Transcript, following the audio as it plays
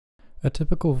A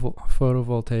typical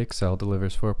photovoltaic cell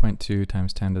delivers 4.2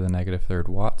 times 10 to the negative third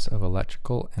watts of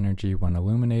electrical energy when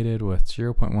illuminated with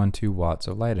 0.12 watts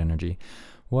of light energy.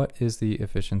 What is the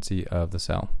efficiency of the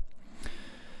cell?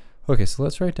 Okay, so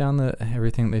let's write down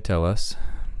everything they tell us.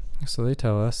 So they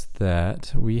tell us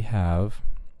that we have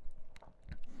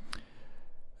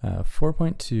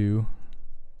 4.2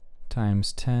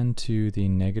 times 10 to the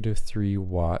negative 3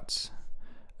 watts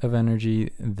of energy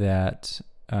that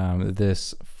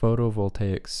this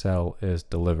photovoltaic cell is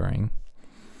delivering.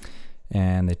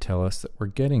 And they tell us that we're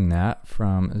getting that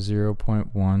from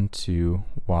 0.12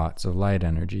 watts of light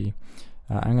energy.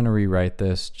 I'm going to rewrite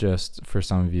this just for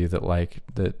some of you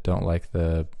that don't like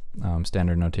the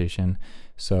standard notation.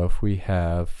 So if we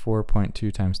have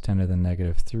 4.2 times 10 to the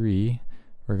negative 3,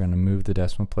 we're going to move the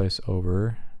decimal place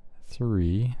over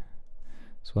 3.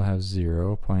 So we'll have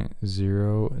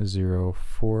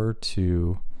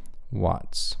 0.0042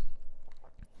 watts.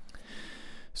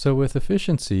 So with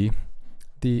efficiency,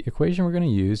 the equation we're going to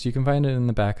use, you can find it in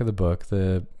the back of the book,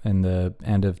 in the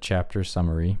end of chapter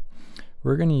summary.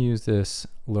 We're going to use this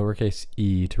lowercase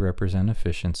e to represent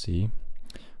efficiency.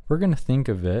 We're going to think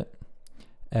of it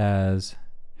as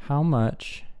how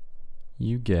much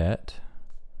you get,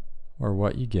 or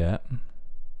what you get,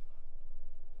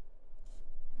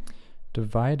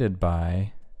 divided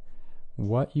by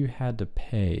what you had to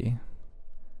pay.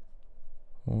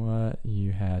 What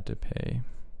you had to pay.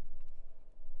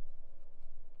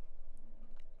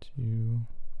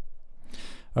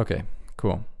 Okay,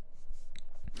 cool.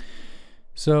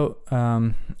 So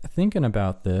thinking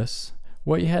about this,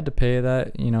 what you had to pay,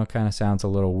 that kind of sounds a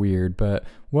little weird, but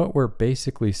what we're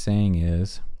basically saying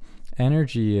is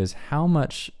energy is how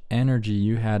much energy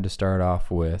you had to start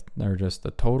off with, or just the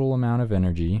total amount of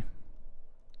energy,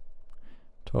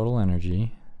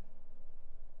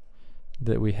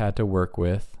 that we had to work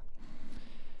with,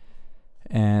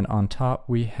 and on top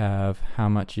we have how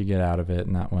much you get out of it,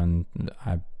 and that one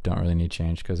I don't really need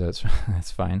change because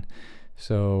that's fine.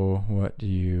 So what do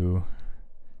you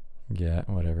get?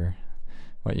 What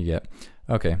you get.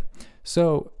 Okay,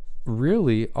 so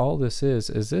really all this is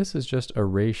just a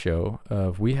ratio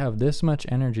of we have this much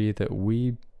energy that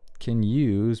we can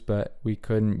use, but we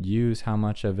couldn't use how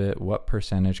much of it, what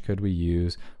percentage could we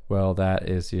use? Well, that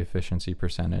is the efficiency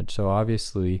percentage. So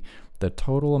obviously the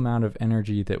total amount of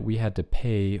energy that we had to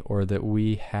pay, or that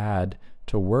we had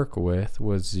to work with,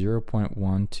 was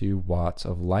 0.12 watts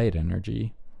of light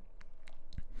energy.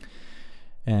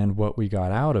 And what we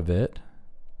got out of it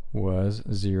was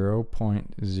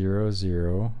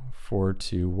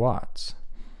 0.0042 watts.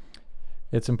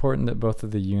 It's important that both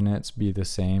of the units be the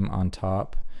same on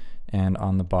top and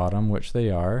on the bottom, which they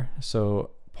are. So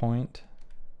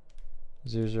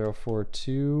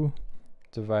 0.0042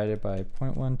 divided by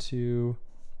 0.12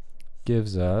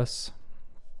 gives us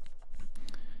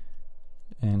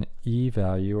an E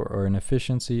value, or an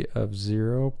efficiency, of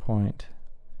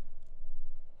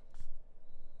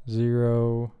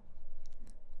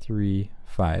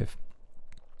 0.035.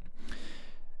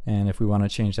 And if we want to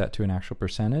change that to an actual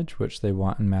percentage, which they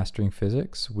want in mastering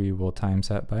physics, we will times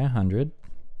that by 100,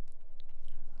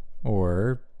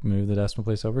 or move the decimal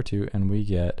place over 2, and we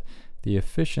get the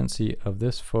efficiency of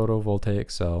this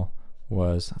photovoltaic cell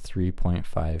was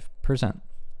 3.5%.